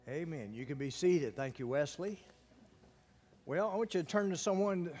Amen. You can be seated. Thank you, Wesley. Well, I want you to turn to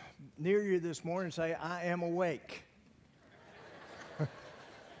someone near you this morning and say, I am awake.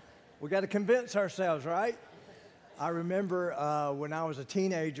 We got to convince ourselves, right? I remember when I was a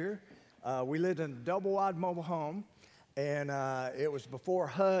teenager, we lived in a double-wide mobile home, and it was before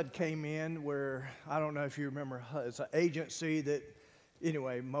HUD came in, where, I don't know if you remember HUD. It's an agency that,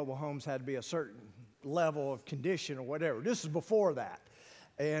 anyway, mobile homes had to be a certain level of condition or whatever. This is before that.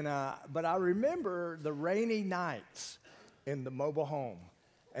 And but I remember the rainy nights in the mobile home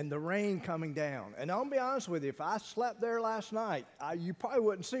and the rain coming down. And I'll be honest with you, if I slept there last night, you probably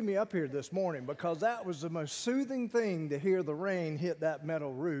wouldn't see me up here this morning, because that was the most soothing thing to hear the rain hit that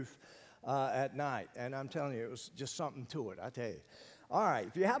metal roof at night. And I'm telling you, it was just something to it, I tell you. All right,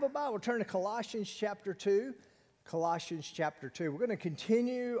 if you have a Bible, turn to Colossians chapter 2. Colossians chapter 2. We're going to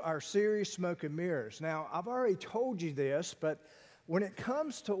continue our series, Smoke and Mirrors. Now, I've already told you this, but when it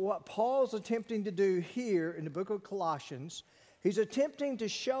comes to what Paul's attempting to do here in the book of Colossians, he's attempting to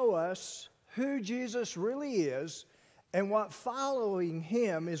show us who Jesus really is and what following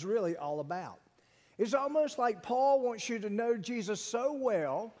him is really all about. It's almost like Paul wants you to know Jesus so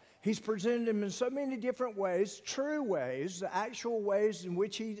well. He's presented him in so many different ways, true ways, the actual ways in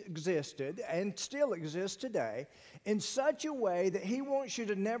which he existed and still exists today, in such a way that he wants you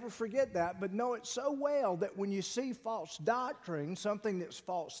to never forget that, but know it so well that when you see false doctrine, something that's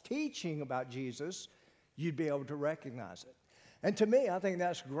false teaching about Jesus, you'd be able to recognize it. And to me, I think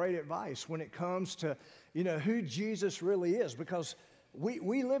that's great advice when it comes to, who Jesus really is, because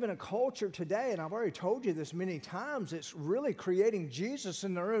we live in a culture today, and I've already told you this many times, it's really creating Jesus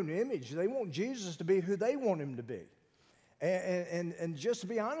in their own image. They want Jesus to be who they want him to be. And just to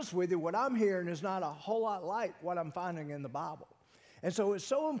be honest with you, what I'm hearing is not a whole lot like what I'm finding in the Bible. And so it's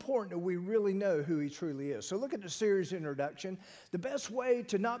so important that we really know who he truly is. So look at the series introduction. The best way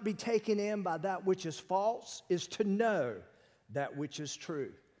to not be taken in by that which is false is to know that which is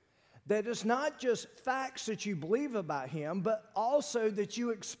true. That it's not just facts that you believe about him, but also that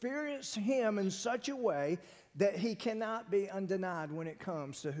you experience him in such a way that he cannot be undenied when it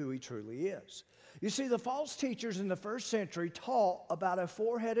comes to who he truly is. You see, the false teachers in the first century taught about a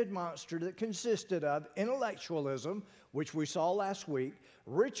four-headed monster that consisted of intellectualism, which we saw last week,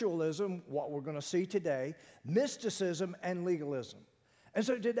 ritualism, what we're going to see today, mysticism, and legalism. And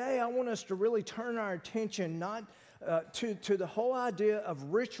so today I want us to really turn our attention not to the whole idea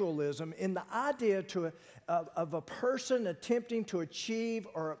of ritualism, in the idea of a person attempting to achieve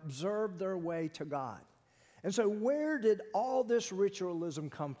or observe their way to God. And so where did all this ritualism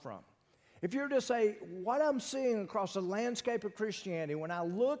come from? If you were to say, what I'm seeing across the landscape of Christianity, when I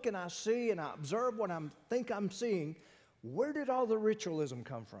look and I see and I observe what I think I'm seeing, where did all the ritualism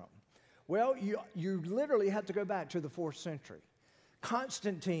come from? Well, you literally have to go back to the 4th century.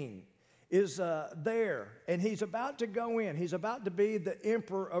 Constantine is there, and he's about to go in. He's about to be the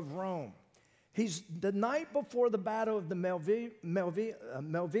emperor of Rome. He's the night before the battle of the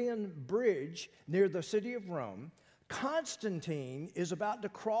Milvian Bridge near the city of Rome. Constantine is about to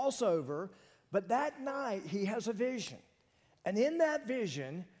cross over, but that night he has a vision. And in that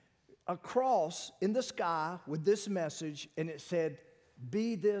vision, a cross in the sky with this message, and it said,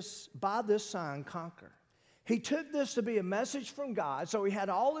 by this sign conquer. He took this to be a message from God, so he had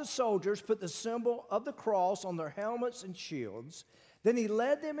all his soldiers put the symbol of the cross on their helmets and shields. Then he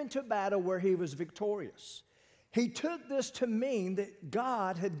led them into battle where he was victorious. He took this to mean that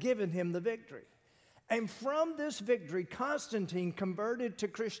God had given him the victory. And from this victory, Constantine converted to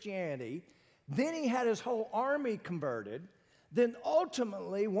Christianity. Then he had his whole army converted. Then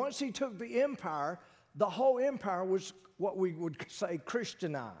ultimately, once he took the empire, the whole empire was what we would say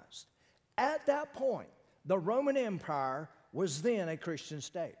Christianized. At that point, the Roman Empire was then a Christian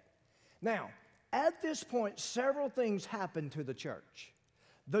state. Now, at this point, several things happened to the church.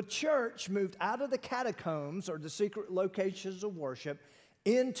 The church moved out of the catacombs, or the secret locations of worship,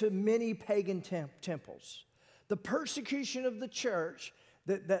 into many pagan temples. The persecution of the church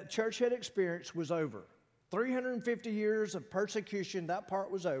that church had experienced was over. 350 years of persecution, that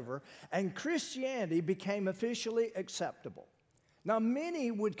part was over, and Christianity became officially acceptable. Now,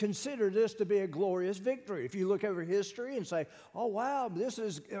 many would consider this to be a glorious victory. If you look over history and say, oh, wow,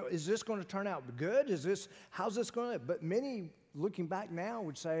 is this going to turn out good? How's this going to? But many, looking back now,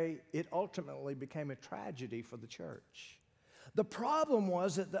 would say it ultimately became a tragedy for the church. The problem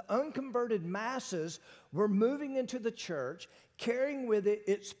was that the unconverted masses were moving into the church, carrying with it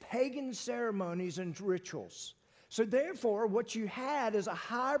its pagan ceremonies and rituals. So therefore, what you had is a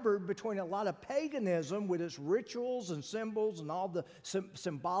hybrid between a lot of paganism with its rituals and symbols and all the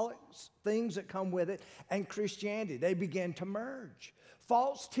symbolic things that come with it, and Christianity. They began to merge.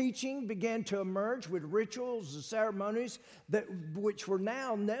 false teaching began to emerge with rituals and ceremonies which were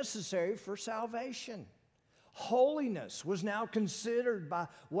now necessary for salvation. Holiness was now considered by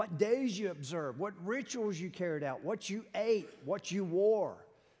what days you observed, what rituals you carried out, what you ate, what you wore,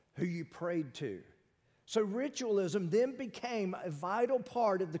 who you prayed to. So ritualism then became a vital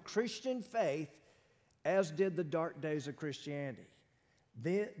part of the Christian faith, as did the dark days of Christianity.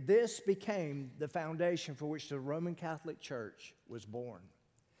 This became the foundation for which the Roman Catholic Church was born.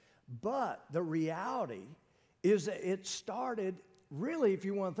 But the reality is that it started, really, if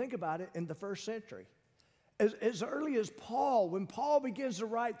you want to think about it, in the first century. As early as Paul, when Paul begins to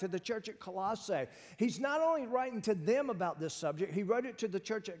write to the church at Colossae, he's not only writing to them about this subject, he wrote it to the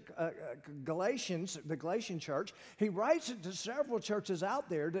church at Galatians, the Galatian church. He writes it to several churches out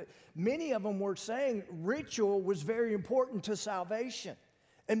there that many of them were saying ritual was very important to salvation.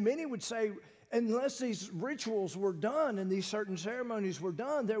 And many would say, unless these rituals were done and these certain ceremonies were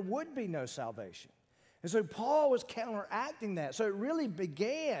done, there would be no salvation. And so Paul was counteracting that. So it really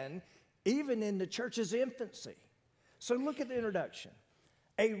began even in the church's infancy. So look at the introduction.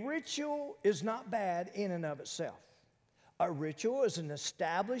 A ritual is not bad in and of itself. A ritual is an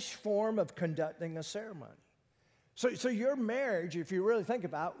established form of conducting a ceremony. So your marriage, if you really think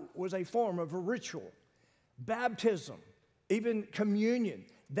about it, was a form of a ritual. Baptism, even communion,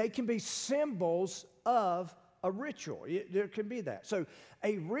 they can be symbols of a ritual. There can be that. So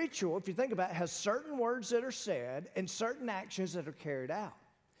a ritual, if you think about it, has certain words that are said and certain actions that are carried out.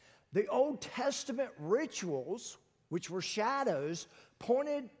 The Old Testament rituals, which were shadows,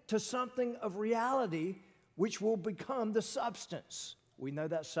 pointed to something of reality which will become the substance. We know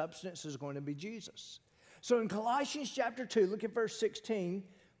that substance is going to be Jesus. So in Colossians chapter 2, look at verse 16,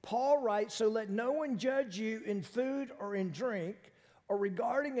 Paul writes, "So let no one judge you in food or in drink, or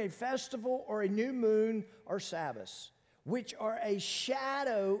regarding a festival or a new moon or Sabbaths, which are a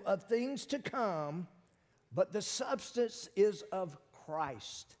shadow of things to come, but the substance is of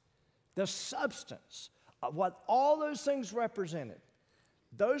Christ." The substance of what all those things represented,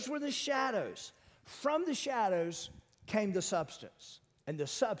 those were the shadows. From the shadows came the substance, and the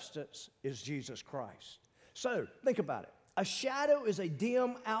substance is Jesus Christ. So think about it. A shadow is a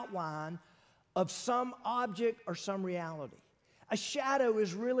dim outline of some object or some reality. A shadow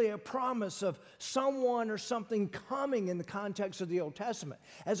is really a promise of someone or something coming in the context of the Old Testament.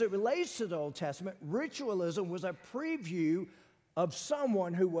 As it relates to the Old Testament, ritualism was a preview of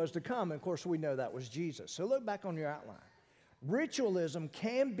someone who was to come. And of course, we know that was Jesus. So look back on your outline. Ritualism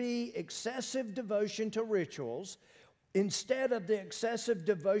can be excessive devotion to rituals instead of the excessive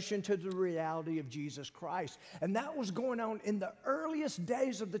devotion to the reality of Jesus Christ. And that was going on in the earliest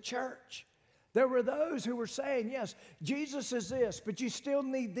days of the church. There were those who were saying, yes, Jesus is this, but you still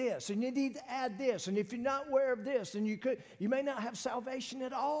need this, and you need to add this, and if you're not aware of this, then you may not have salvation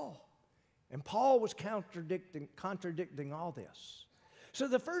at all. And Paul was contradicting all this. So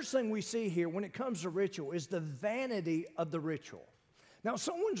the first thing we see here when it comes to ritual is the vanity of the ritual. Now,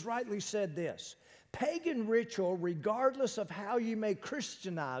 someone's rightly said this: pagan ritual, regardless of how you may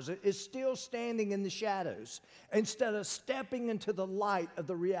Christianize it, is still standing in the shadows instead of stepping into the light of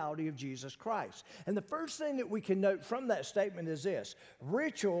the reality of Jesus Christ. And the first thing that we can note from that statement is this: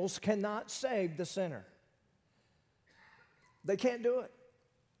 rituals cannot save the sinner. They can't do it.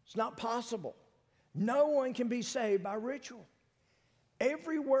 It's not possible. No one can be saved by ritual.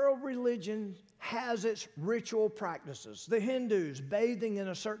 Every world religion has its ritual practices. The Hindus bathing in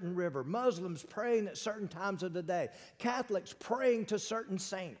a certain river, Muslims praying at certain times of the day, Catholics praying to certain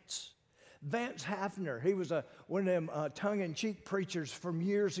saints. Vance Havner, he was one of them tongue-in-cheek preachers from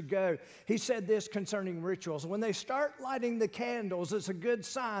years ago. He said this concerning rituals: when they start lighting the candles, it's a good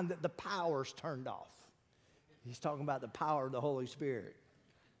sign that the power's turned off. He's talking about the power of the Holy Spirit,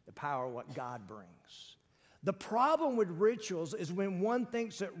 the power of what God brings. The problem with rituals is when one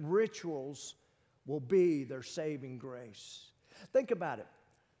thinks that rituals will be their saving grace. Think about it.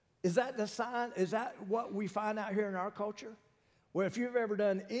 Is that the sign? Is that what we find out here in our culture? Well, if you've ever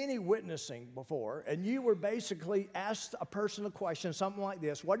done any witnessing before and you were basically asked a person a question, something like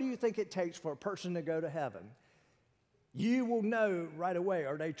this: what do you think it takes for a person to go to heaven? You will know right away,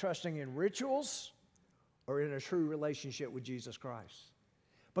 are they trusting in rituals or in a true relationship with Jesus Christ?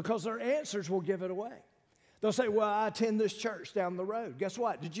 Because their answers will give it away. They'll say, well, I attend this church down the road. Guess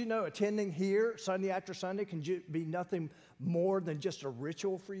what? Did you know attending here Sunday after Sunday can be nothing more than just a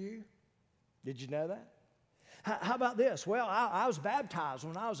ritual for you? Did you know that? How about this? Well, I was baptized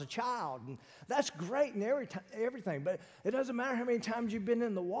when I was a child, and that's great and everything, but it doesn't matter how many times you've been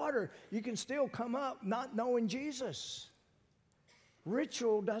in the water, you can still come up not knowing Jesus.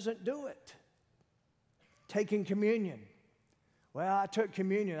 Ritual doesn't do it. Taking communion. Well, I took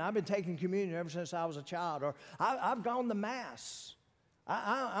communion. I've been taking communion ever since I was a child. Or I've gone to Mass.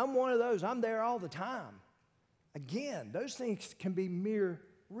 I'm one of those. I'm there all the time. Again, those things can be mere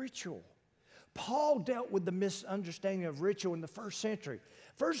ritual. Paul dealt with the misunderstanding of ritual in the first century.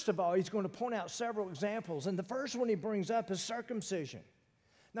 First of all, he's going to point out several examples. And the first one he brings up is circumcision.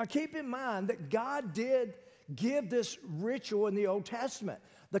 Now, keep in mind that God did give this ritual in the Old Testament.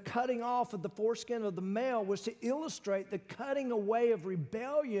 The cutting off of the foreskin of the male was to illustrate the cutting away of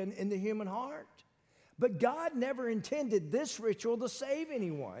rebellion in the human heart. But God never intended this ritual to save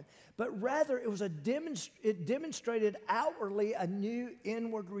anyone, but rather it demonstrated outwardly a new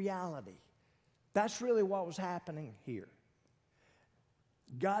inward reality. That's really what was happening here.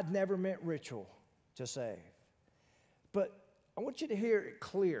 God never meant ritual to save. But I want you to hear it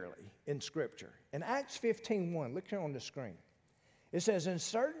clearly in Scripture. In Acts 15:1, look here on the screen. It says, "And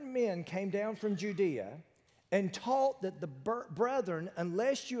certain men came down from Judea and taught that the brethren,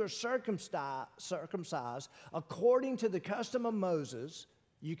 unless you are circumcised according to the custom of Moses,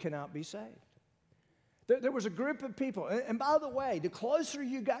 you cannot be saved." There was a group of people, and by the way, the closer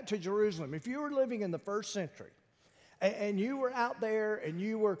you got to Jerusalem, if you were living in the first century, and you were out there and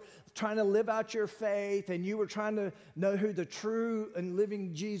you were trying to live out your faith and you were trying to know who the true and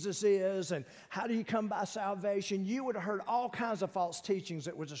living Jesus is and how do you come by salvation, you would have heard all kinds of false teachings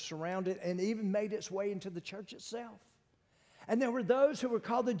that would have surrounded and even made its way into the church itself. And there were those who were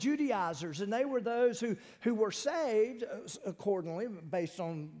called the Judaizers, and they were those who were saved accordingly, based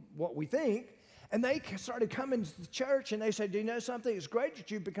on what we think. And they started coming to the church and they said, do you know something? It's great that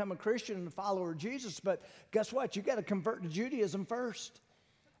you've become a Christian and a follower of Jesus, but guess what? You've got to convert to Judaism first.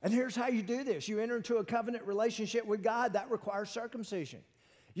 And here's how you do this. You enter into a covenant relationship with God. That requires circumcision.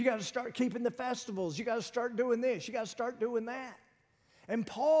 You got to start keeping the festivals. You got to start doing this. You got to start doing that. And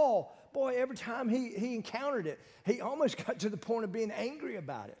Paul, boy, every time he encountered it, he almost got to the point of being angry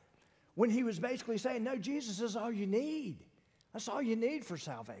about it. When he was basically saying, no, Jesus is all you need. That's all you need for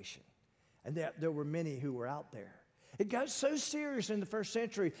salvation. And there were many who were out there. It got so serious in the first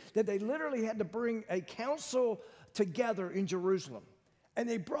century that they literally had to bring a council together in Jerusalem. And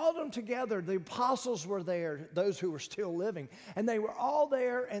they brought them together. The apostles were there, those who were still living. And they were all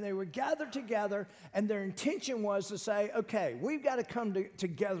there, and they were gathered together. And their intention was to say, okay, we've got to come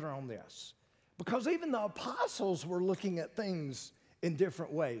together on this. Because even the apostles were looking at things in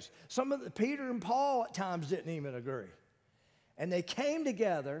different ways. Peter and Paul at times didn't even agree. And they came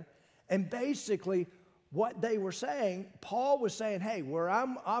together. And basically, what they were saying, Paul was saying, hey, where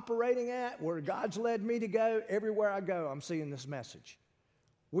I'm operating at, where God's led me to go, everywhere I go, I'm seeing this message.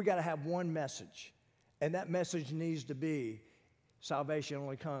 We got to have one message. And that message needs to be salvation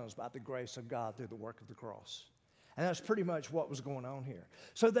only comes by the grace of God through the work of the cross. And that's pretty much what was going on here.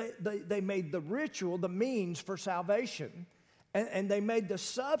 So they made the ritual the means for salvation. And they made the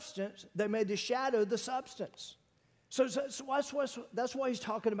substance, they made the shadow the substance. So that's why he's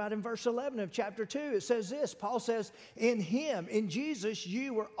talking about in verse 11 of chapter 2. It says this, Paul says, in him, in Jesus,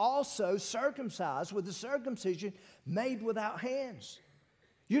 you were also circumcised with the circumcision made without hands.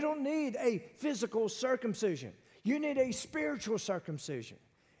 You don't need a physical circumcision. You need a spiritual circumcision.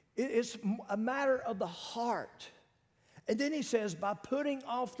 It's a matter of the heart. And then he says, by putting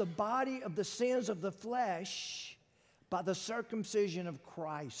off the body of the sins of the flesh by the circumcision of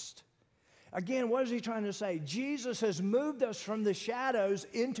Christ. Again, what is he trying to say? Jesus has moved us from the shadows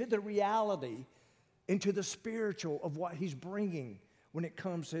into the reality, into the spiritual of what he's bringing when it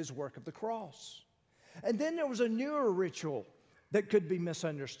comes to his work of the cross. And then there was a newer ritual that could be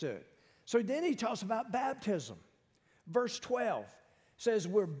misunderstood. So then he talks about baptism. Verse 12 says,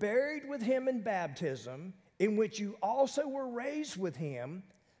 we're buried with him in baptism, in which you also were raised with him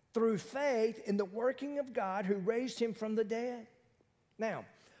through faith in the working of God who raised him from the dead. Now,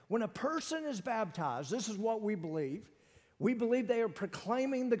 when a person is baptized, this is what we believe. We believe they are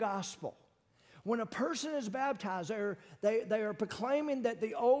proclaiming the gospel. When a person is baptized, they are proclaiming that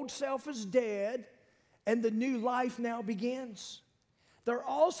the old self is dead and the new life now begins. They're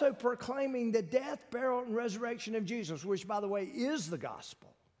also proclaiming the death, burial, and resurrection of Jesus, which, by the way, is the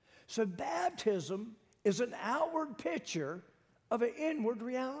gospel. So baptism is an outward picture of an inward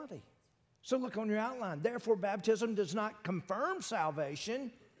reality. So look on your outline. Therefore, baptism does not confirm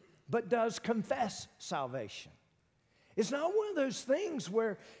salvation, but does confess salvation. It's not one of those things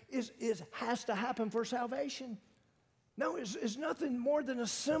where it has to happen for salvation. No, it's nothing more than a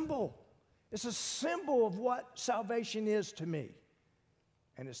symbol. It's a symbol of what salvation is to me.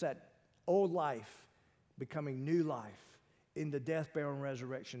 And it's that old life becoming new life in the death, burial, and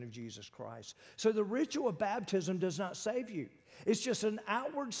resurrection of Jesus Christ. So the ritual of baptism does not save you. It's just an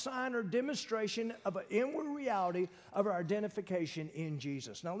outward sign or demonstration of an inward reality of our identification in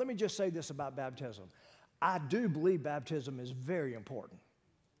Jesus. Now, let me just say this about baptism. I do believe baptism is very important.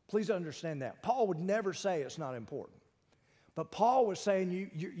 Please understand that. Paul would never say it's not important. But Paul was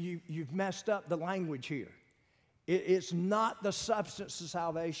saying you've messed up the language here. It's not the substance of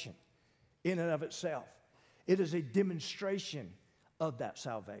salvation in and of itself. It is a demonstration of that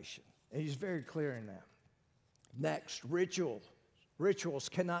salvation. And he's very clear in that. Next, rituals. Rituals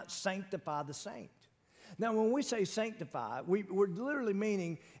cannot sanctify the saint. Now, when we say sanctify, we're literally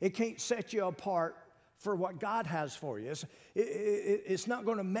meaning it can't set you apart for what God has for you. It's not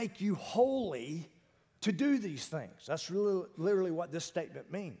going to make you holy to do these things. That's really, literally what this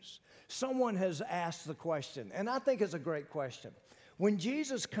statement means. Someone has asked the question, and I think it's a great question. When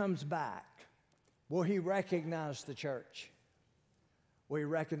Jesus comes back, will he recognize the church? Will he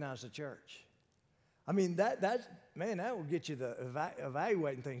recognize the church? I mean, that will get you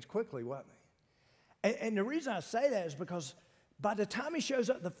evaluating things quickly, won't it? And the reason I say that is because by the time he shows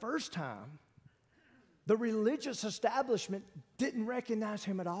up the first time, the religious establishment didn't recognize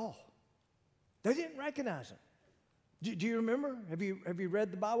him at all. They didn't recognize him. Do you remember? Have you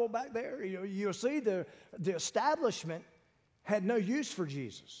read the Bible back there? You'll see the establishment had no use for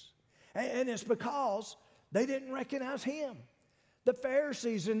Jesus. And it's because they didn't recognize him. The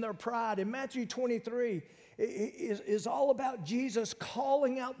Pharisees in their pride, in Matthew 23, is all about Jesus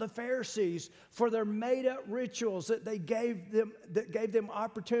calling out the Pharisees for their made-up rituals that gave them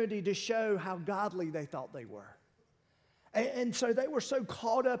opportunity to show how godly they thought they were. And so they were so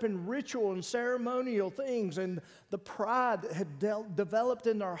caught up in ritual and ceremonial things and the pride that had developed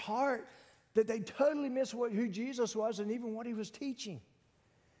in their heart that they totally missed who Jesus was and even what he was teaching.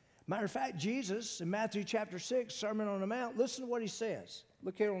 Matter of fact, Jesus, in Matthew chapter 6, Sermon on the Mount, listen to what he says.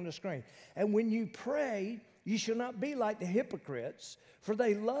 Look here on the screen. And when you pray, you shall not be like the hypocrites, for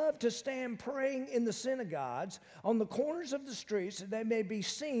they love to stand praying in the synagogues on the corners of the streets that they may be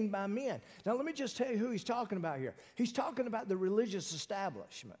seen by men. Now, let me just tell you who he's talking about here. He's talking about the religious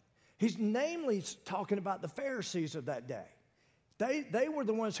establishment. He's namely talking about the Pharisees of that day. They were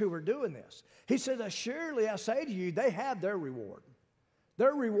the ones who were doing this. He said, surely I say to you, they have their reward.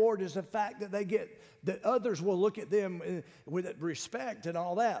 Their reward is the fact that others will look at them with respect and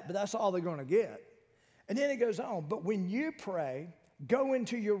all that, but that's all they're going to get. And then it goes on, but when you pray, go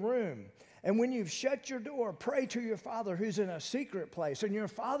into your room, and when you've shut your door, pray to your Father who's in a secret place, and your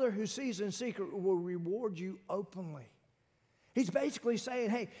Father who sees in secret will reward you openly. He's basically saying,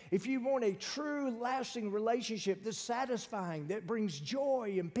 hey, if you want a true, lasting relationship that's satisfying, that brings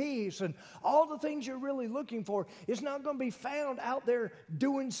joy and peace and all the things you're really looking for, it's not going to be found out there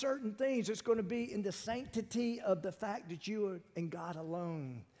doing certain things. It's going to be in the sanctity of the fact that you and God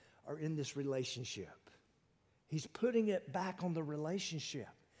alone are in this relationship. He's putting it back on the relationship.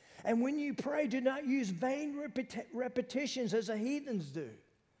 And when you pray, do not use vain repetitions as the heathens do.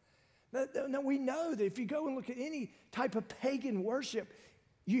 Now, we know that if you go and look at any type of pagan worship,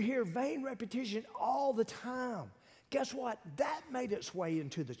 you hear vain repetition all the time. Guess what? That made its way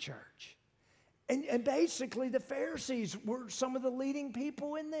into the church. And basically, the Pharisees were some of the leading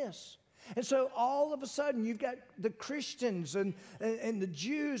people in this. And so all of a sudden, you've got the Christians and the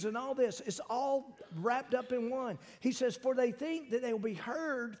Jews and all this. It's all wrapped up in one. He says, for they think that they will be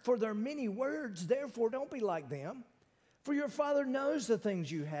heard for their many words. Therefore, don't be like them. For your Father knows the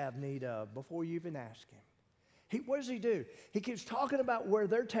things you have need of before you even ask him. What does he do? He keeps talking about where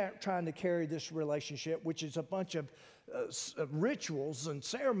they're trying to carry this relationship, which is a bunch of rituals and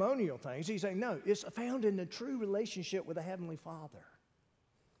ceremonial things. He's saying, no, it's found in the true relationship with the Heavenly Father.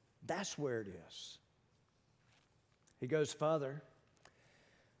 That's where it is. He goes further.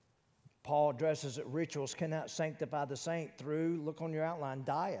 Paul addresses that rituals cannot sanctify the saint through, look on your outline,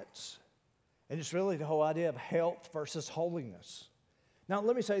 diets. And it's really the whole idea of health versus holiness. Now,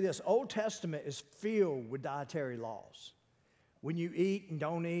 let me say this. Old Testament is filled with dietary laws. When you eat and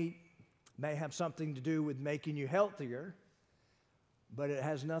don't eat may have something to do with making you healthier, but it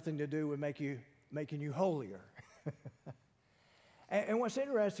has nothing to do with making you holier. And what's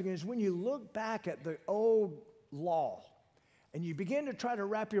interesting is when you look back at the old law and you begin to try to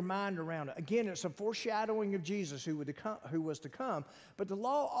wrap your mind around it, again, it's a foreshadowing of Jesus who was to come, but the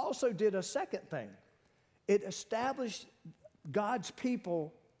law also did a second thing. It established God's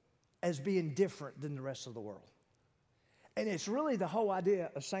people as being different than the rest of the world. And it's really the whole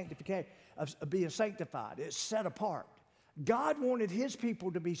idea of sanctification, of being sanctified. It's set apart. God wanted his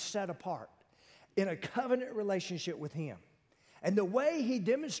people to be set apart in a covenant relationship with him. And the way he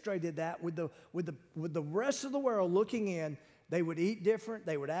demonstrated that with the rest of the world looking in, they would eat different,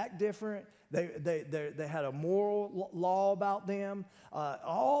 they would act different, they had a moral law about them.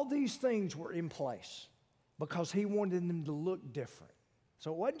 All these things were in place because he wanted them to look different.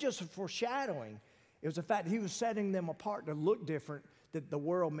 So it wasn't just a foreshadowing, it was the fact that he was setting them apart to look different, that the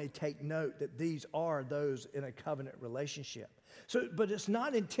world may take note that these are those in a covenant relationship. So, but it's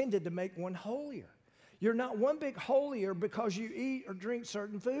not intended to make one holier. You're not one bit holier because you eat or drink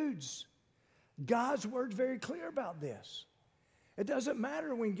certain foods. God's word's very clear about this. It doesn't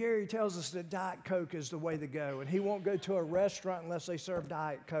matter when Gary tells us that Diet Coke is the way to go and he won't go to a restaurant unless they serve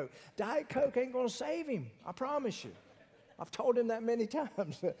Diet Coke. Diet Coke ain't going to save him, I promise you. I've told him that many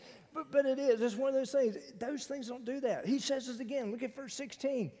times. But it is. It's one of those things. Those things don't do that. He says this again. Look at verse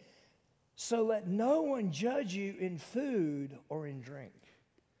 16. So let no one judge you in food or in drink.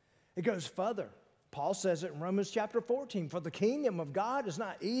 It goes further. Paul says it in Romans chapter 14. For the kingdom of God is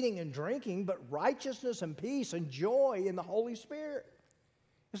not eating and drinking, but righteousness and peace and joy in the Holy Spirit.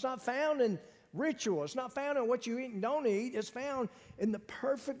 It's not found in ritual. It's not found in what you eat and don't eat. It's found in the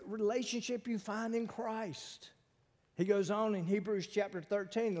perfect relationship you find in Christ. He goes on in Hebrews chapter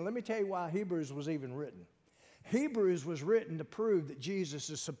 13, and let me tell you why Hebrews was even written. Hebrews was written to prove that Jesus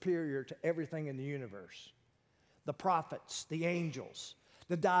is superior to everything in the universe. The prophets, the angels,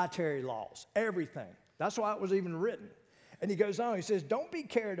 the dietary laws, everything. That's why it was even written. And he goes on, he says, don't be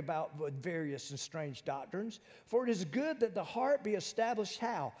carried about with various and strange doctrines, for it is good that the heart be established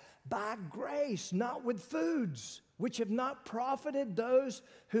how? By grace, not with foods, which have not profited those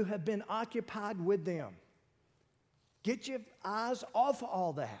who have been occupied with them. Get your eyes off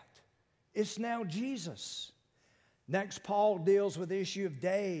all that. It's now Jesus. Next, Paul deals with the issue of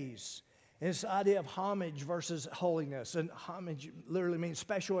days. And this idea of homage versus holiness. And homage literally means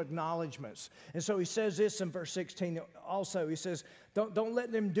special acknowledgments. And so he says this in verse 16 also. He says, don't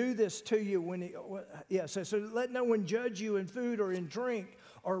let them do this to you so let no one judge you in food or in drink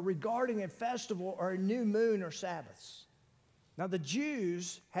or regarding a festival or a new moon or Sabbaths. Now the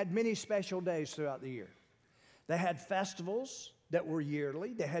Jews had many special days throughout the year. They had festivals that were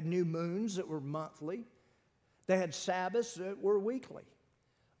yearly. They had new moons that were monthly. They had Sabbaths that were weekly.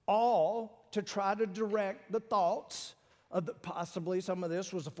 All to try to direct the thoughts of possibly some of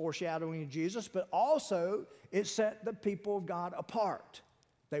this was a foreshadowing of Jesus, but also it set the people of God apart.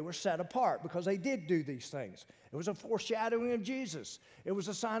 They were set apart because they did do these things. It was a foreshadowing of Jesus. It was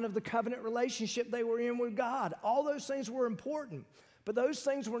a sign of the covenant relationship they were in with God. All those things were important. But those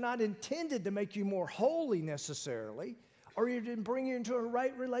things were not intended to make you more holy necessarily, or you didn't bring you into a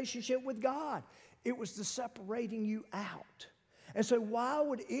right relationship with God. It was the separating you out. And so why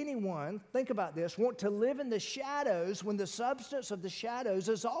would anyone, think about this, want to live in the shadows when the substance of the shadows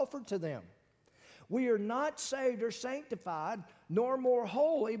is offered to them? We are not saved or sanctified, nor more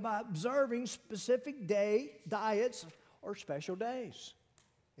holy by observing specific diets or special days.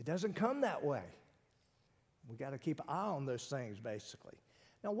 It doesn't come that way. We got to keep an eye on those things, basically.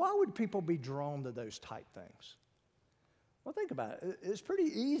 Now, why would people be drawn to those type things? Well, think about it. It's pretty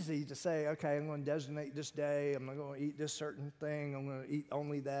easy to say, okay, I'm going to designate this day. I'm not going to eat this certain thing. I'm going to eat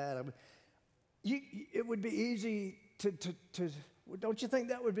only that. It would be easy to, don't you think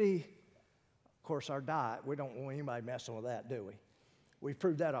that would be, of course, our diet. We don't want anybody messing with that, do we? We've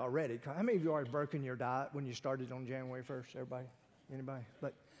proved that already. How many of you already broken your diet when you started on January 1st? Everybody? Anybody?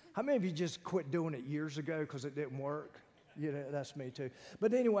 But how many of you just quit doing it years ago because it didn't work? You know, that's me too.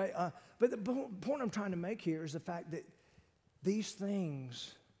 But anyway, but the point I'm trying to make here is the fact that these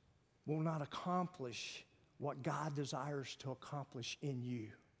things will not accomplish what God desires to accomplish in you.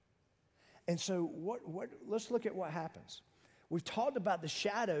 And so let's look at what happens. We've talked about the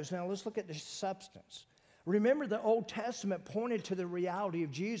shadows. Now let's look at the substance. Remember, the Old Testament pointed to the reality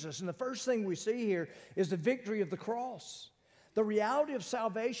of Jesus. And the first thing we see here is the victory of the cross. The reality of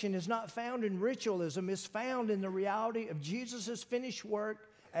salvation is not found in ritualism. It's found in the reality of Jesus' finished work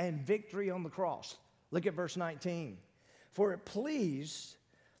and victory on the cross. Look at verse 19. For it pleased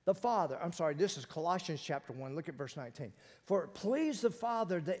the Father. This is Colossians chapter 1. Look at verse 19. For it pleased the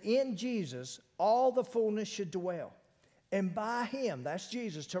Father that in Jesus all the fullness should dwell. And by him, that's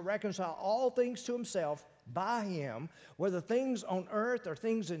Jesus, to reconcile all things to himself, by him, whether things on earth or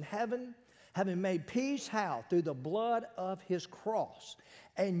things in heaven, having made peace, how? Through the blood of his cross.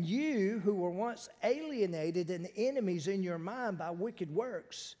 And you who were once alienated and enemies in your mind by wicked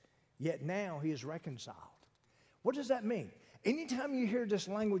works, yet now he is reconciled. What does that mean? Anytime you hear this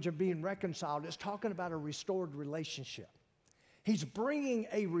language of being reconciled, it's talking about a restored relationship. He's bringing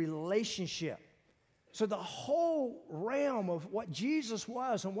a relationship So the whole realm of what Jesus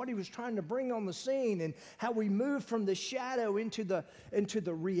was and what he was trying to bring on the scene and how we move from the shadow into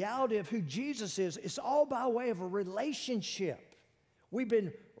the reality of who Jesus is, it's all by way of a relationship. We've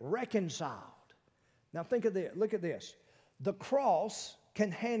been reconciled. Now think of this, look at this. The cross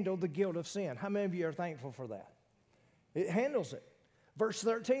can handle the guilt of sin. How many of you are thankful for that? It handles it. Verse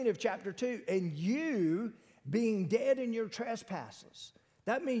 13 of chapter 2, and you being dead in your trespasses.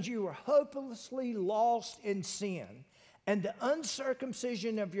 That means you were hopelessly lost in sin and the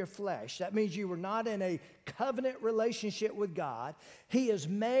uncircumcision of your flesh. That means you were not in a covenant relationship with God. He is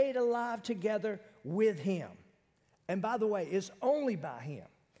made alive together with him. And by the way, it's only by him.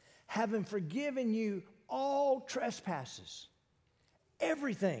 Having forgiven you all trespasses.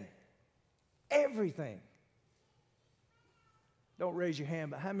 Everything. Everything. Don't raise your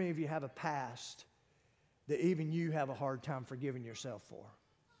hand, but how many of you have a past that even you have a hard time forgiving yourself for?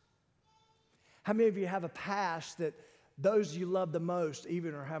 How many of you have a past that those you love the most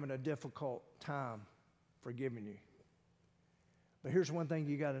even are having a difficult time forgiving you? But here's one thing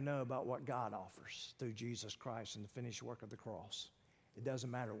you got to know about what God offers through Jesus Christ and the finished work of the cross. It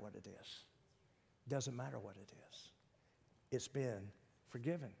doesn't matter what it is. It doesn't matter what it is. It's been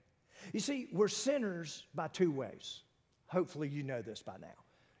forgiven. You see, we're sinners by two ways. Hopefully you know this by now.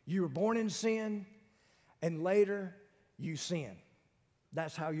 You were born in sin, and later you sin.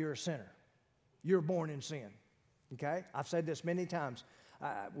 That's how you're a sinner. You're born in sin, okay? I've said this many times.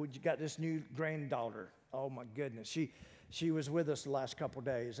 We got this new granddaughter. Oh, my goodness. She was with us the last couple of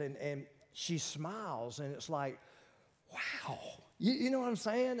days, and she smiles, and it's like, wow. You know what I'm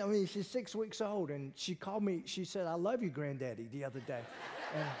saying? I mean, she's 6 weeks old, and she called me. She said, I love you, Granddaddy, the other day.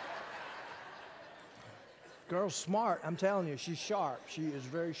 And girl's smart. I'm telling you, she's sharp. She is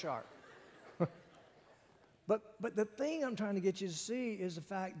very sharp. But the thing I'm trying to get you to see is the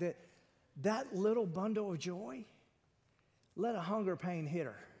fact that that little bundle of joy, let a hunger pain hit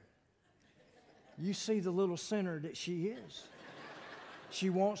her. You see the little sinner that she is. She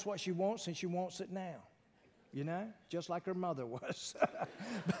wants what she wants, and she wants it now. You know, just like her mother was.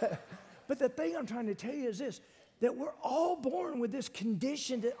 but the thing I'm trying to tell you is this, that we're all born with this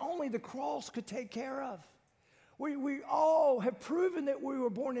condition that only the cross could take care of. We all have proven that we were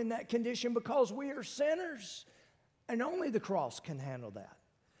born in that condition because we are sinners, and only the cross can handle that.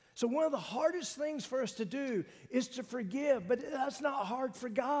 So one of the hardest things for us to do is to forgive, but that's not hard for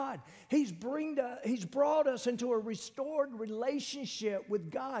God. He's brought us into a restored relationship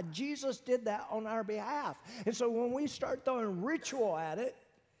with God. Jesus did that on our behalf. And so when we start throwing ritual at it,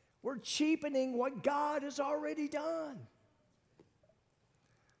 we're cheapening what God has already done.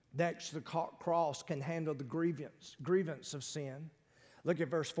 Next, the cross can handle the grievance of sin. Look at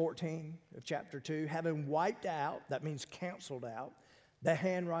verse 14 of chapter 2. Having wiped out, that means canceled out, the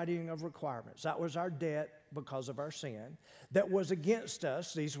handwriting of requirements. That was our debt because of our sin. That was against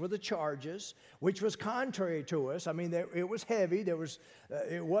us. These were the charges, which was contrary to us. I mean, it was heavy.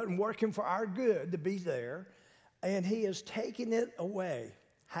 It wasn't working for our good to be there. And he has taken it away.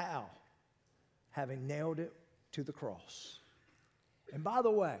 How? Having nailed it to the cross. And by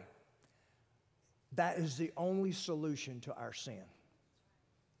the way, that is the only solution to our sin,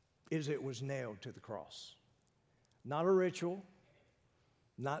 is it was nailed to the cross. Not a ritual,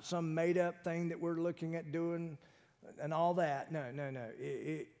 not some made-up thing that we're looking at doing and all that. No.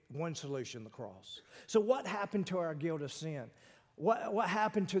 One solution, the cross. So what happened to our guilt of sin? What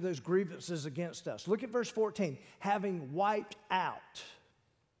happened to those grievances against us? Look at verse 14. Having wiped out.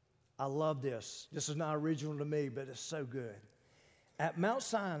 I love this. This is not original to me, but it's so good. At Mount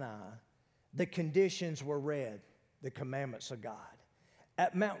Sinai, the conditions were read, the commandments of God.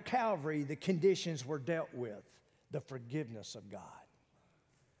 At Mount Calvary, the conditions were dealt with, the forgiveness of God.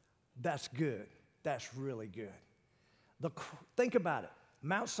 That's good. That's really good. Think about it.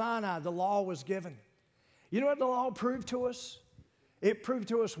 Mount Sinai, the law was given. You know what the law proved to us? It proved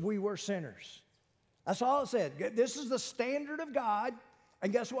to us we were sinners. That's all it said. This is the standard of God.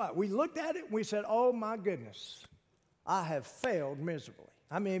 And guess what? We looked at it and we said, oh my goodness, I have failed miserably.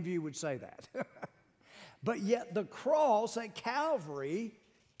 How many of you would say that? But yet the cross at Calvary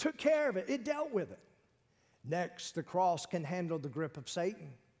took care of it. It dealt with it. Next, the cross can handle the grip of Satan.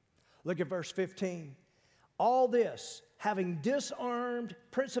 Look at verse 15. All this, having disarmed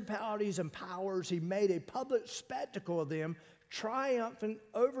principalities and powers, he made a public spectacle of them, triumphant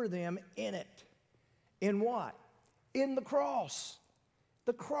over them in it. In what? In the cross.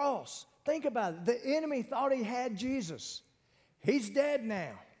 The cross. Think about it. The enemy thought he had Jesus. He's dead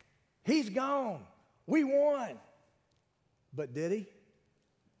now. He's gone. We won. But did he?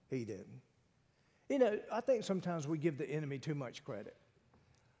 He didn't. You know, I think sometimes we give the enemy too much credit.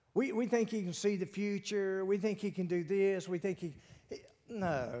 We think he can see the future. We think he can do this.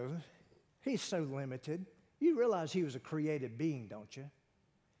 No, he's so limited. You realize he was a created being, don't you?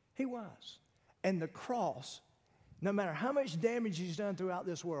 He was. And the cross, no matter how much damage he's done throughout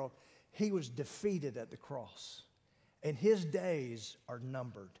this world, he was defeated at the cross. And his days are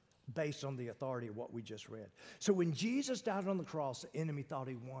numbered based on the authority of what we just read. So when Jesus died on the cross, the enemy thought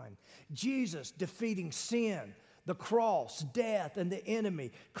he won. Jesus defeating sin, the cross, death, and the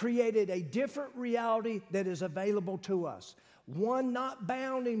enemy created a different reality that is available to us. One not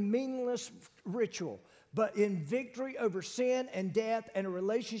bound in meaningless ritual, but in victory over sin and death and a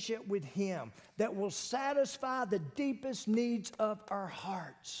relationship with him that will satisfy the deepest needs of our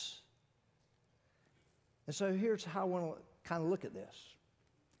hearts. And so here's how I want to kind of look at this.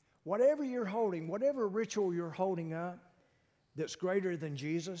 Whatever you're holding, whatever ritual you're holding up that's greater than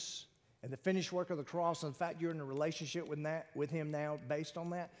Jesus and the finished work of the cross, and the fact you're in a relationship with him now based on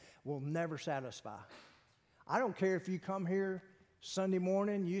that, will never satisfy. I don't care if you come here Sunday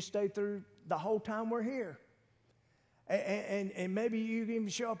morning, you stay through the whole time we're here. And maybe you even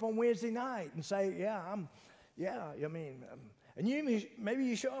show up on Wednesday night and say, maybe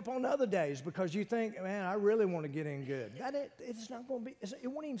you show up on other days because you think, man, I really want to get in good. It's not going to be, it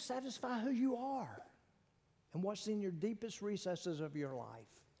won't even satisfy who you are and what's in your deepest recesses of your life.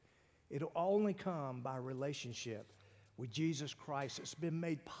 It'll only come by relationship with Jesus Christ. It's been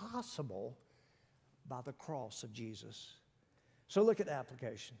made possible by the cross of Jesus. So look at the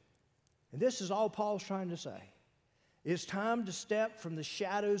application. And this is all Paul's trying to say. It's time to step from the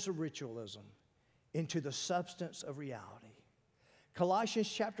shadows of ritualism into the substance of reality. Colossians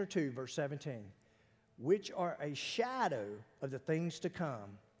chapter 2, verse 17, which are a shadow of the things to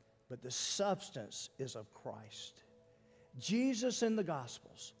come, but the substance is of Christ. Jesus in the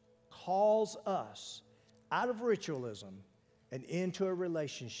Gospels calls us out of ritualism and into a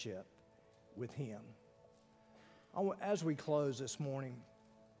relationship with him. As we close this morning,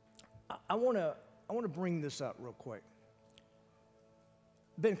 I want to bring this up real quick.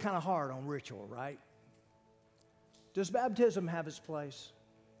 Been kind of hard on ritual, right? Does baptism have its place?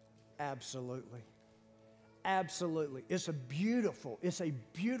 Absolutely. Absolutely. It's a beautiful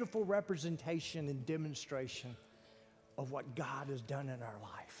representation and demonstration of what God has done in our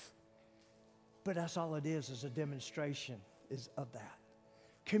life. But that's all it is a demonstration of that.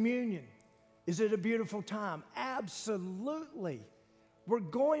 Communion. Is it a beautiful time? Absolutely. We're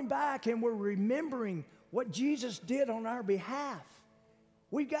going back and we're remembering what Jesus did on our behalf.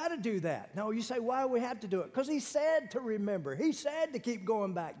 We've got to do that. No, you say, why do we have to do it? Because he said to remember. He said to keep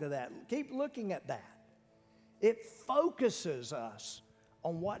going back to that. Keep looking at that. It focuses us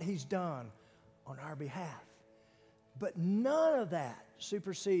on what he's done on our behalf. But none of that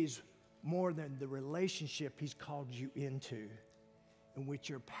supersedes more than the relationship he's called you into, in which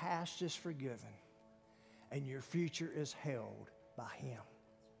your past is forgiven and your future is held by him.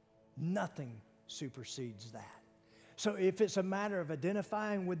 Nothing supersedes that. So if it's a matter of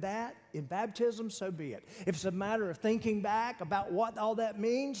identifying with that in baptism, so be it. If it's a matter of thinking back about what all that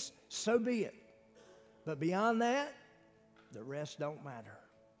means, so be it. But beyond that, the rest don't matter.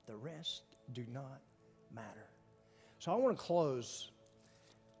 The rest do not matter. So I want to close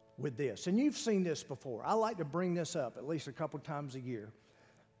with this. And you've seen this before. I like to bring this up at least a couple times a year.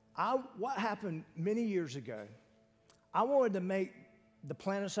 What happened many years ago, I wanted to make the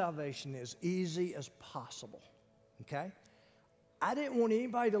plan of salvation as easy as possible. Okay? I didn't want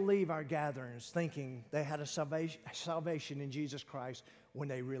anybody to leave our gatherings thinking they had a salvation in Jesus Christ when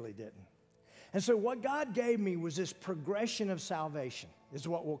they really didn't. And so what God gave me was this progression of salvation, is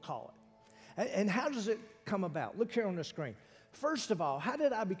what we'll call it. And how does it come about? Look here on the screen. First of all, how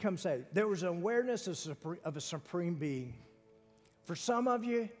did I become saved? There was an awareness of a supreme being. For some of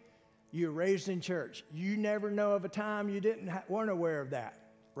you, you were raised in church. You never know of a time you weren't aware of that,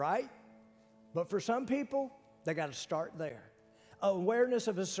 right? But for some people, they got to start there. Awareness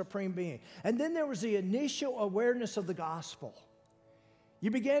of a supreme being. And then there was the initial awareness of the gospel. You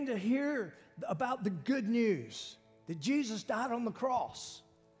began to hear about the good news that Jesus died on the cross.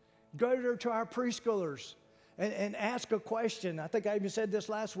 Go to our preschoolers and ask a question. I think I even said this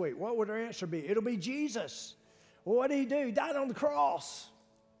last week. What would our answer be? It'll be Jesus. Well, what did he do? He died on the cross.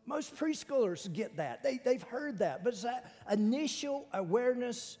 Most preschoolers get that. They've heard that. But it's that initial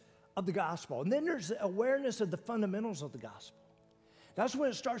awareness of the gospel. And then there's the awareness of the fundamentals of the gospel. That's when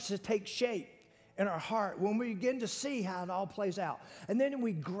it starts to take shape in our heart, when we begin to see how it all plays out. And then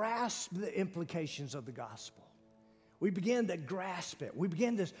we grasp the implications of the gospel. We begin to grasp it. We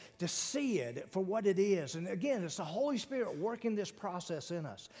begin to see it for what it is. And again, it's the Holy Spirit working this process in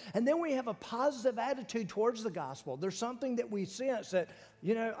us. And then we have a positive attitude towards the gospel. There's something that we sense that,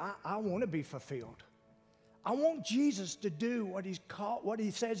 I want to be fulfilled. I want Jesus to do what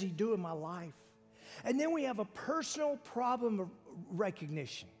he says he'd do in my life. And then we have a personal problem of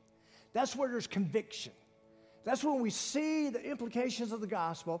recognition. That's where there's conviction. That's when we see the implications of the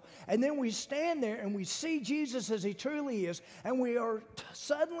gospel, and then we stand there and we see Jesus as he truly is, and we are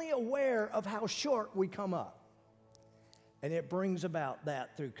suddenly aware of how short we come up. And it brings about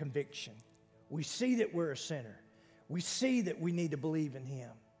that through conviction. We see that we're a sinner. We see that we need to believe in him.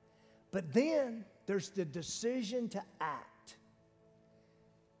 But then there's the decision to act.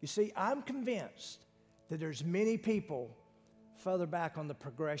 You see, I'm convinced that there's many people further back on the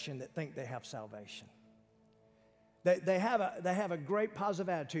progression that think they have salvation. They have a great positive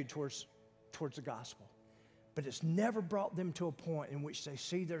attitude towards the gospel, but it's never brought them to a point in which they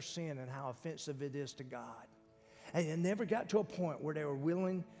see their sin and how offensive it is to God. And it never got to a point where they were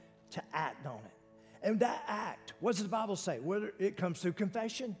willing to act on it. And that act, what does the Bible say? Whether it comes through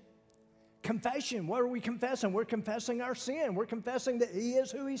confession. Confession, what are we confessing? We're confessing our sin. We're confessing that he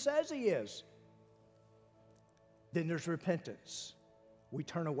is who he says he is. Then there's repentance. We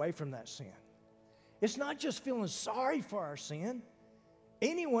turn away from that sin. It's not just feeling sorry for our sin.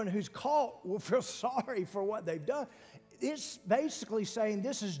 Anyone who's caught will feel sorry for what they've done. It's basically saying,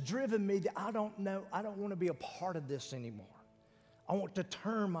 this has driven me to, I don't want to be a part of this anymore. I want to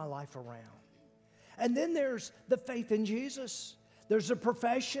turn my life around. And then there's the faith in Jesus. There's a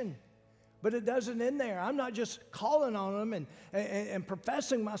profession, but it doesn't end there. I'm not just calling on him and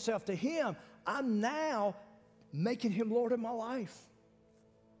professing myself to him. I'm now making him Lord of my life.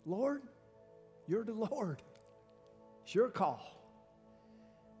 Lord, you're the Lord. It's your call.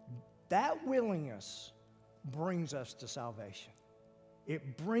 That willingness brings us to salvation.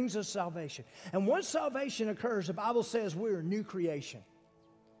 It brings us salvation. And once salvation occurs, the Bible says we're a new creation.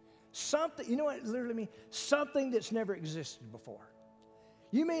 Something, you know what it literally means? Something that's never existed before.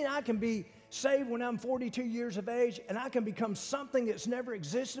 You mean I can be saved when I'm 42 years of age and I can become something that's never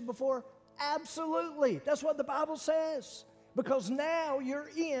existed before? Absolutely. That's what the Bible says. Because now you're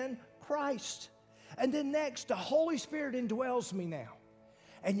in Christ. And then next, the Holy Spirit indwells me now.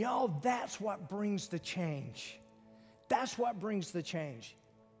 And y'all, that's what brings the change. That's what brings the change.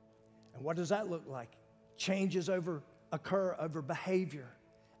 And what does that look like? Changes occur over behavior,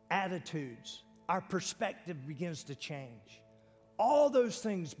 attitudes. Our perspective begins to change. All those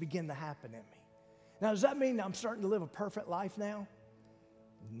things begin to happen in me. Now, does that mean I'm starting to live a perfect life now?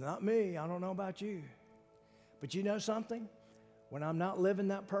 Not me. I don't know about you. But you know something? When I'm not living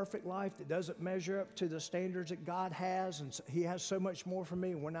that perfect life that doesn't measure up to the standards that God has, and he has so much more for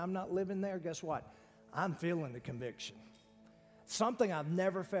me, when I'm not living there, guess what? I'm feeling the conviction. Something I've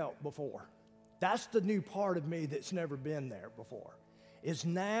never felt before. That's the new part of me that's never been there before. Is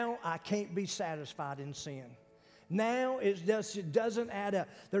now I can't be satisfied in sin. Now it doesn't add up.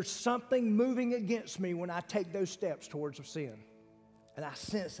 There's something moving against me when I take those steps towards sin. And I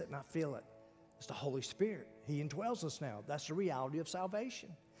sense it and I feel it. It's the Holy Spirit. He indwells us now. That's the reality of salvation.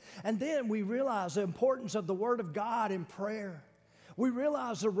 And then we realize the importance of the Word of God in prayer. We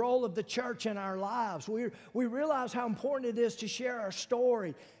realize the role of the church in our lives. We realize how important it is to share our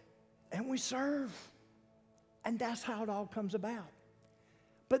story. And we serve. And that's how it all comes about.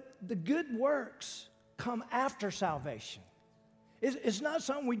 But the good works come after salvation. It's not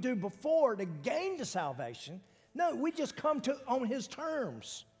something we do before to gain the salvation. No, we just come to on his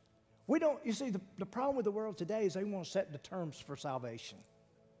terms. We don't, you see, the problem with the world today is they want to set the terms for salvation.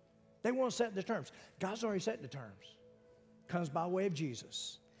 They want to set the terms. God's already set the terms. Comes by way of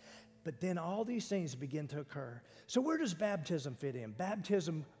Jesus. But then all these things begin to occur. So where does baptism fit in?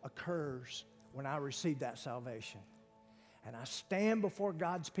 Baptism occurs when I receive that salvation. And I stand before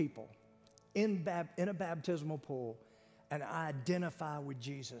God's people in a baptismal pool, and I identify with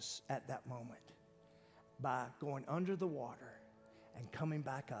Jesus at that moment by going under the water and coming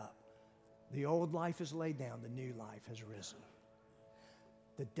back up. The old life is laid down, the new life has risen.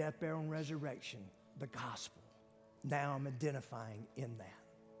 The death, burial, and resurrection, the gospel. Now I'm identifying in that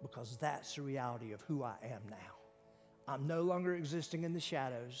because that's the reality of who I am now. I'm no longer existing in the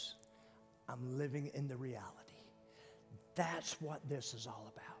shadows. I'm living in the reality. That's what this is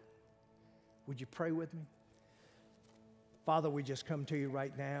all about. Would you pray with me? Father, we just come to you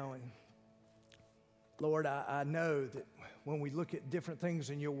right now, and Lord, I know that when we look at different things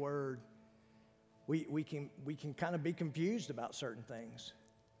in your word, we can kind of be confused about certain things.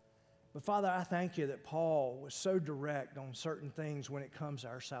 But Father, I thank you that Paul was so direct on certain things when it comes to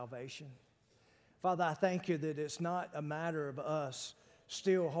our salvation. Father, I thank you that it's not a matter of us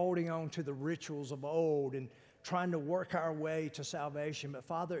still holding on to the rituals of old and trying to work our way to salvation. But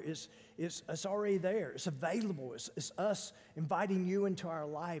Father, it's already there. It's available. It's us inviting you into our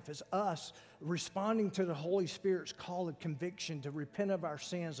life. It's us responding to the Holy Spirit's call of conviction to repent of our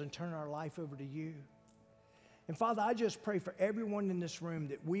sins and turn our life over to you. And Father, I just pray for everyone in this room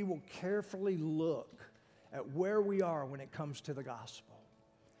that we will carefully look at where we are when it comes to the gospel.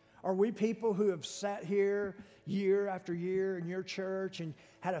 Are we people who have sat here year after year in your church and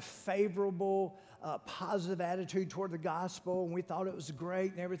had a favorable, positive attitude toward the gospel, and we thought it was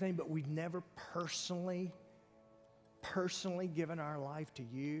great and everything, but we've never personally given our life to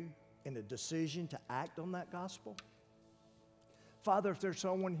you in a decision to act on that gospel? Father, if there's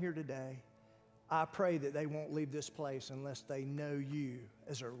someone here today, I pray that they won't leave this place unless they know you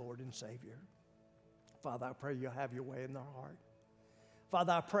as their Lord and Savior. Father, I pray you'll have your way in their heart.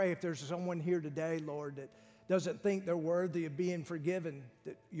 Father, I pray if there's someone here today, Lord, that doesn't think they're worthy of being forgiven,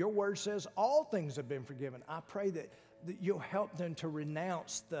 that your word says all things have been forgiven. I pray that you'll help them to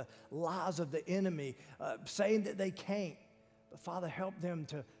renounce the lies of the enemy, saying that they can't. But Father, help them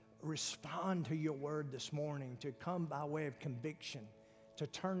to respond to your word this morning, to come by way of conviction, to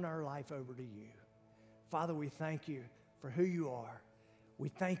turn their life over to you. Father, we thank you for who you are. We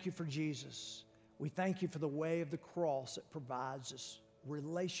thank you for Jesus. We thank you for the way of the cross that provides us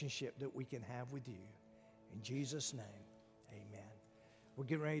relationship that we can have with you. In Jesus' name, amen. We're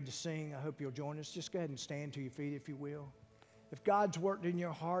getting ready to sing. I hope you'll join us. Just go ahead and stand to your feet if you will. If God's worked in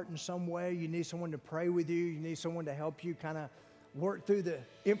your heart in some way, you need someone to pray with you, you need someone to help you kind of work through the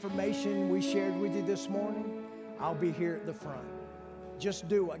information we shared with you this morning, I'll be here at the front. Just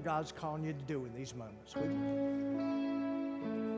do what God's calling you to do in these moments. Would you?